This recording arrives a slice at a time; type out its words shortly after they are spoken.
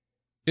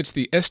It's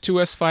the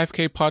S2S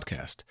 5K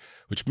podcast,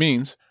 which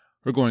means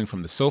we're going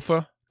from the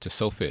sofa to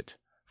SoFit,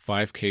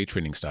 5K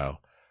training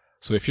style.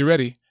 So if you're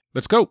ready,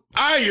 let's go.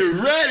 Are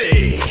you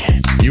ready?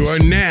 You are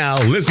now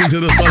listening to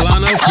the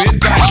Solano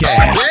Fit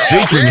Podcast,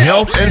 featuring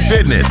health and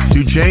fitness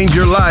to change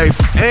your life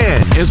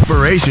and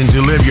inspiration to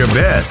live your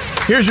best.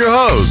 Here's your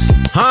host,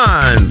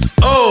 Hans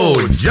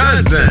O.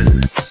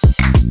 Johnson.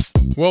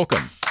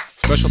 Welcome.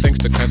 Special thanks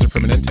to Kaiser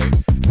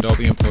Permanente and all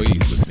the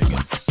employees listening in.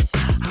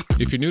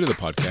 If you're new to the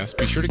podcast,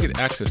 be sure to get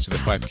access to the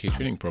 5K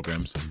training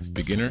programs,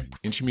 beginner,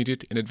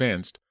 intermediate, and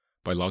advanced,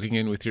 by logging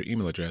in with your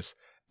email address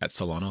at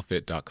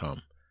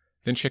solanofit.com.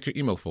 Then check your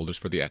email folders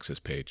for the access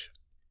page.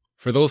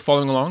 For those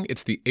following along,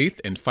 it's the 8th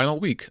and final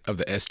week of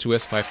the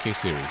S2S 5K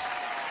series.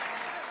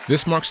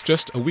 This marks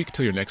just a week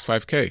till your next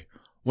 5K.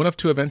 One of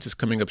two events is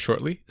coming up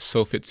shortly.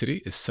 SoFit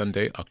City is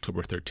Sunday,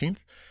 October 13th.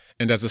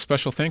 And as a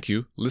special thank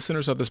you,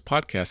 listeners of this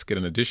podcast get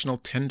an additional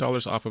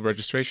 $10 off of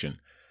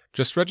registration.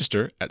 Just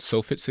register at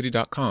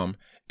sofitcity.com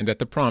and at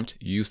the prompt,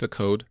 use the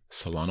code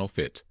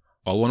SolanoFit,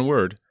 all one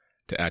word,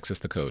 to access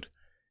the code.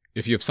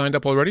 If you have signed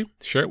up already,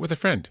 share it with a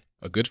friend.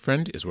 A good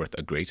friend is worth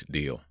a great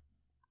deal.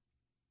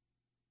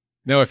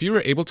 Now, if you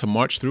were able to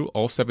march through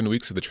all 7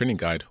 weeks of the training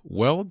guide,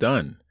 well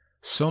done.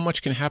 So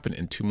much can happen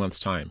in 2 months'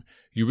 time.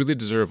 You really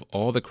deserve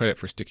all the credit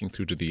for sticking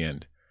through to the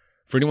end.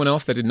 For anyone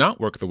else that did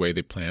not work the way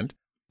they planned,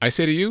 I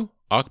say to you,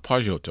 Ak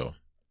Pajoto.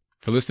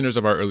 For listeners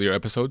of our earlier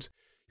episodes,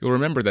 you'll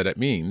remember that it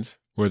means,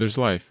 where there's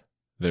life,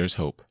 there's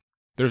hope.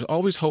 There's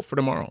always hope for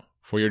tomorrow,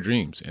 for your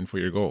dreams, and for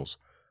your goals.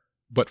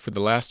 But for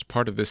the last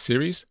part of this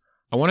series,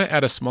 I want to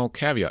add a small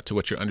caveat to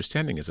what your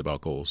understanding is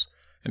about goals,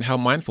 and how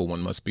mindful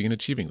one must be in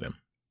achieving them.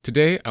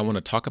 Today, I want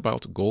to talk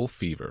about goal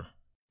fever.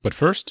 But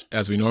first,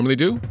 as we normally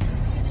do,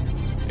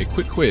 a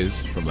quick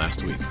quiz from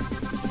last week.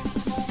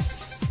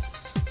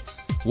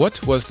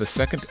 What was the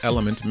second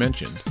element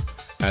mentioned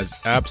as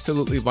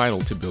absolutely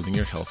vital to building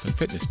your health and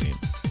fitness team?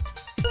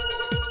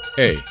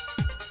 A.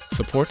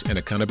 Support and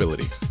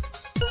accountability.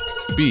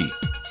 B.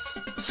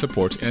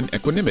 Support and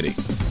equanimity.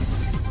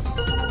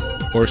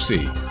 Or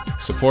C.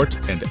 Support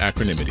and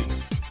acronymity.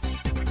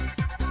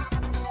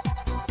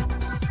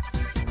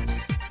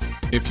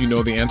 If you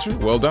know the answer,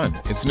 well done.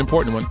 It's an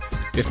important one.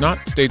 If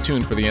not, stay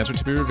tuned for the answer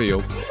to be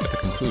revealed at the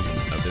conclusion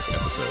of this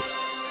episode.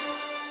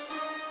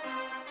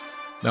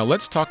 Now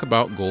let's talk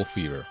about goal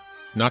fever.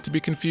 Not to be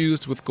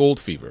confused with gold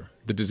fever,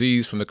 the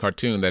disease from the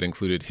cartoon that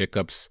included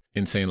hiccups,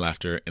 insane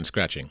laughter, and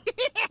scratching.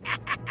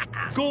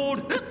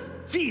 Gold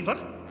fever?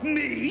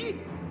 Me?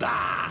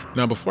 Bah!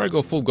 Now, before I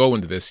go full go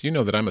into this, you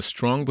know that I'm a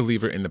strong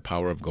believer in the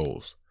power of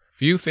goals.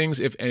 Few things,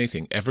 if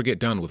anything, ever get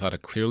done without a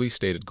clearly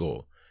stated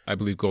goal. I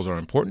believe goals are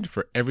important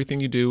for everything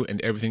you do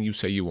and everything you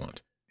say you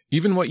want.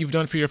 Even what you've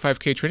done for your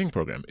 5K training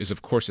program is,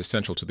 of course,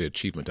 essential to the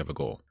achievement of a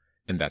goal,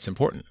 and that's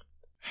important.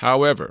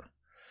 However,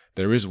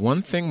 there is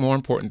one thing more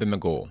important than the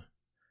goal,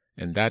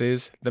 and that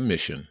is the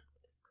mission.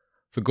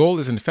 The goal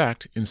is, in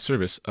fact, in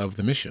service of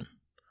the mission.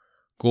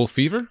 Goal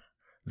fever?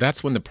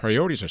 That's when the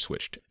priorities are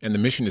switched and the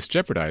mission is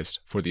jeopardized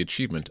for the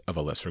achievement of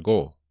a lesser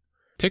goal.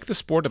 Take the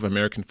sport of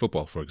American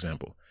football, for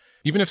example.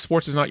 Even if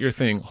sports is not your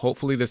thing,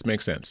 hopefully this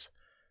makes sense.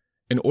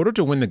 In order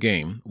to win the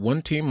game,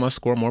 one team must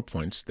score more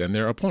points than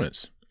their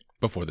opponents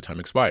before the time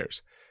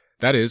expires.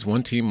 That is,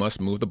 one team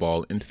must move the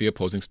ball into the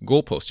opposing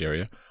goalpost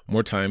area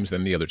more times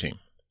than the other team.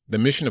 The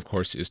mission, of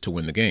course, is to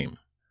win the game.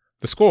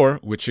 The score,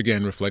 which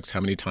again reflects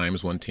how many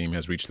times one team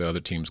has reached the other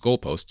team's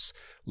goalposts,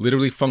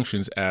 literally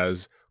functions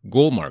as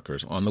goal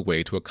markers on the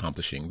way to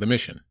accomplishing the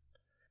mission.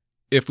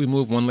 If we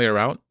move one layer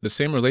out, the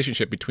same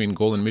relationship between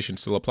goal and mission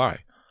still apply.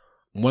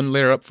 One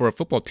layer up for a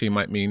football team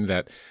might mean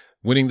that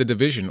winning the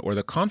division or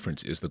the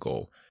conference is the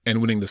goal, and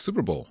winning the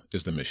Super Bowl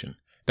is the mission.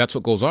 That's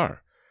what goals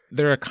are.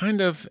 They're a kind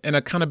of an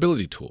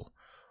accountability tool.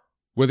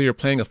 Whether you're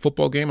playing a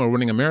football game or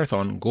running a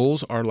marathon,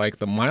 goals are like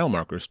the mile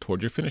markers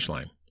toward your finish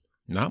line.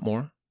 Not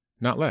more,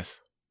 not less.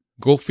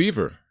 Goal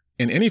fever,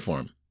 in any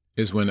form,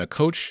 is when a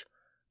coach,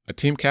 a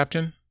team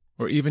captain,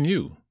 or even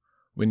you,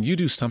 when you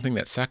do something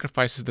that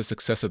sacrifices the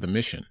success of the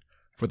mission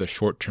for the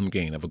short-term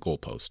gain of a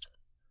goalpost.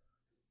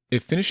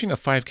 If finishing a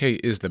 5K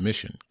is the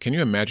mission, can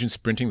you imagine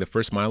sprinting the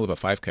first mile of a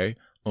 5K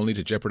only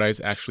to jeopardize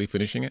actually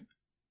finishing it?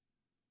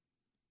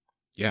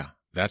 Yeah,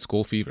 that's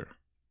goal fever.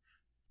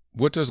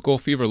 What does goal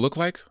fever look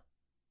like?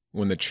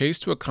 When the chase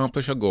to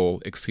accomplish a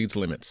goal exceeds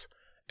limits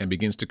and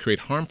begins to create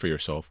harm for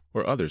yourself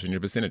or others in your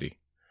vicinity.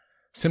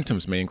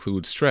 Symptoms may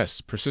include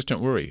stress, persistent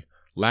worry,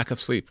 lack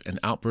of sleep, and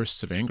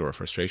outbursts of anger or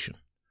frustration.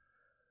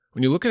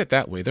 When you look at it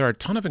that way, there are a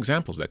ton of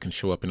examples that can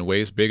show up in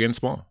ways big and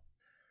small.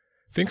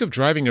 Think of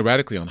driving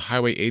erratically on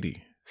Highway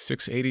 80,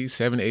 680,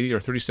 780, or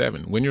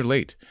 37 when you're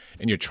late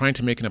and you're trying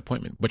to make an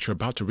appointment, but you're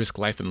about to risk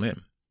life and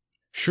limb.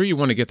 Sure, you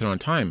want to get there on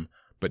time,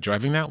 but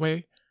driving that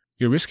way,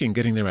 you're risking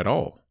getting there at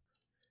all.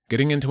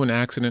 Getting into an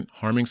accident,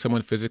 harming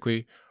someone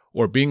physically,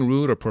 or being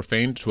rude or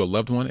profane to a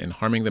loved one and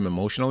harming them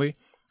emotionally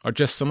are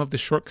just some of the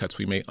shortcuts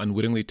we may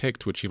unwittingly take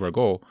to achieve our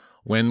goal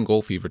when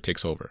goal fever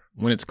takes over,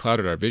 when it's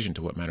clouded our vision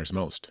to what matters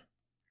most.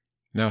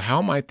 Now,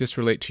 how might this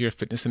relate to your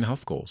fitness and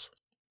health goals?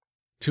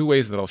 2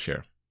 ways that I'll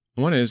share.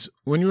 One is,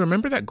 when you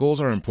remember that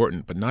goals are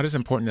important but not as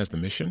important as the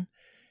mission,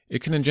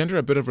 it can engender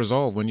a bit of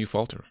resolve when you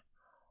falter.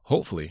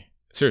 Hopefully,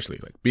 seriously,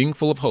 being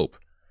full of hope,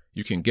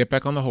 you can get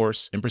back on the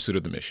horse in pursuit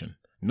of the mission,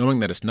 knowing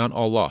that it's not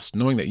all lost,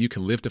 knowing that you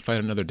can live to fight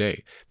another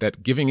day,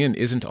 that giving in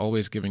isn't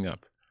always giving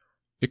up.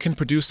 It can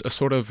produce a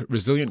sort of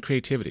resilient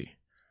creativity,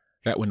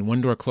 that when one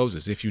door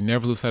closes, if you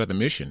never lose sight of the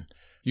mission,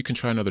 you can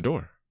try another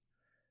door.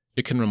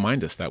 It can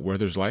remind us that where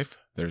there's life,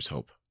 there's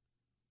hope.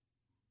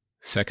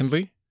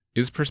 Secondly,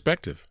 is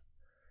perspective.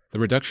 The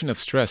reduction of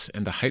stress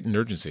and the heightened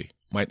urgency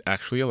might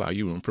actually allow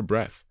you room for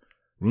breath,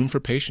 room for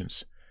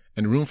patience,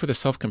 and room for the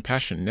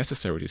self-compassion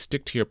necessary to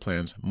stick to your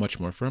plans much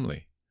more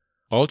firmly.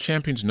 All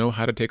champions know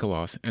how to take a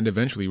loss and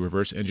eventually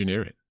reverse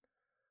engineer it.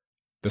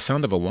 The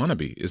sound of a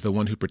wannabe is the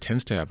one who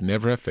pretends to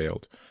never have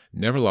failed,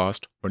 never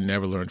lost, or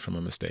never learned from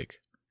a mistake.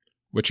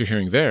 What you're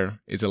hearing there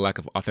is a lack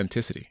of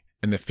authenticity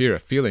and the fear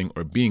of feeling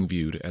or being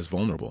viewed as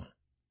vulnerable.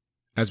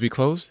 As we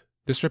close,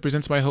 this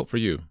represents my hope for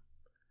you,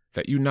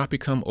 that you not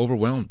become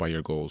overwhelmed by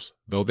your goals,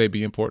 though they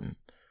be important,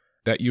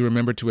 that you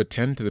remember to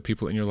attend to the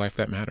people in your life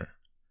that matter,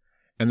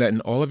 and that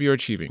in all of your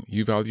achieving,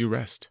 you value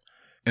rest,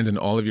 and in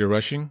all of your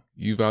rushing,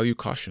 you value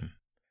caution,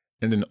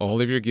 and in all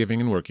of your giving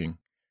and working,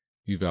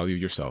 you value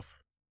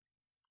yourself.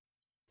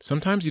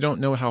 Sometimes you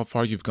don't know how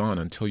far you've gone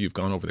until you've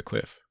gone over the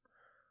cliff.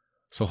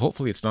 So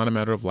hopefully it's not a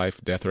matter of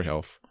life, death, or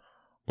health,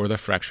 or the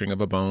fracturing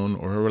of a bone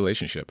or a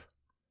relationship.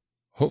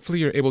 Hopefully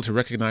you're able to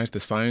recognize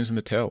the signs and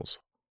the tells,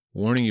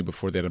 warning you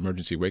before that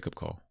emergency wake-up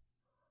call.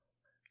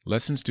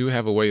 Lessons do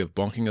have a way of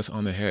bonking us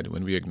on the head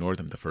when we ignore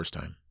them the first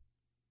time.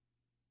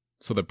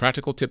 So the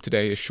practical tip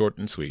today is short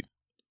and sweet.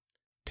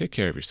 Take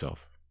care of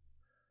yourself.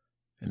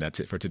 And that's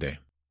it for today.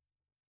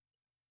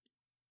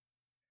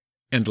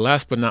 And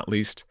last but not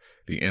least,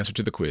 the answer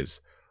to the quiz.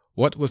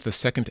 What was the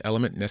second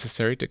element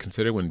necessary to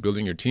consider when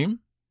building your team?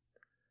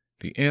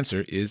 The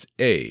answer is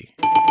A,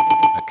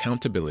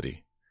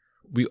 accountability.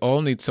 We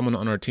all need someone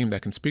on our team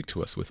that can speak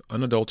to us with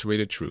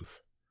unadulterated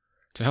truth,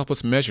 to help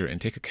us measure and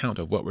take account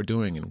of what we're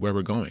doing and where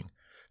we're going,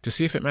 to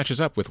see if it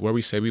matches up with where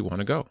we say we want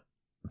to go.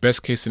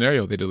 Best case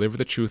scenario, they deliver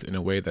the truth in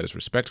a way that is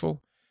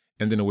respectful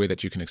and in a way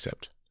that you can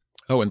accept.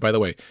 Oh, and by the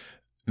way,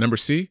 number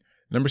C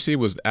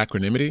was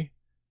acronymity.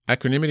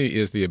 Acronymity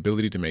is the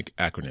ability to make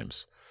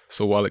acronyms.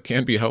 So while it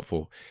can be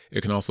helpful,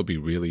 it can also be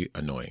really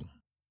annoying.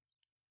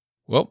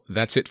 Well,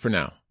 that's it for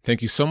now.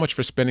 Thank you so much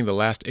for spending the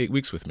last 8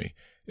 weeks with me.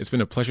 It's been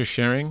a pleasure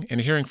sharing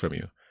and hearing from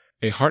you.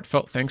 A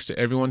heartfelt thanks to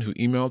everyone who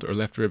emailed or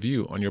left a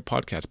review on your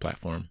podcast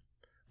platform.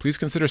 Please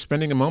consider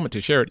spending a moment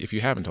to share it if you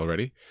haven't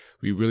already.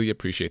 We really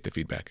appreciate the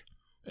feedback.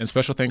 And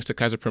special thanks to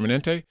Kaiser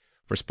Permanente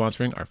for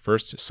sponsoring our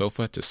first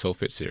Sofa to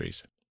SoFit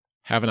series.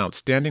 Have an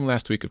outstanding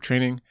last week of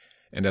training,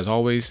 and as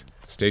always,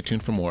 stay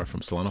tuned for more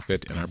from Solano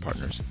Fit and our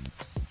partners.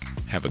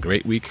 Have a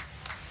great week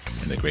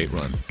and a great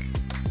run.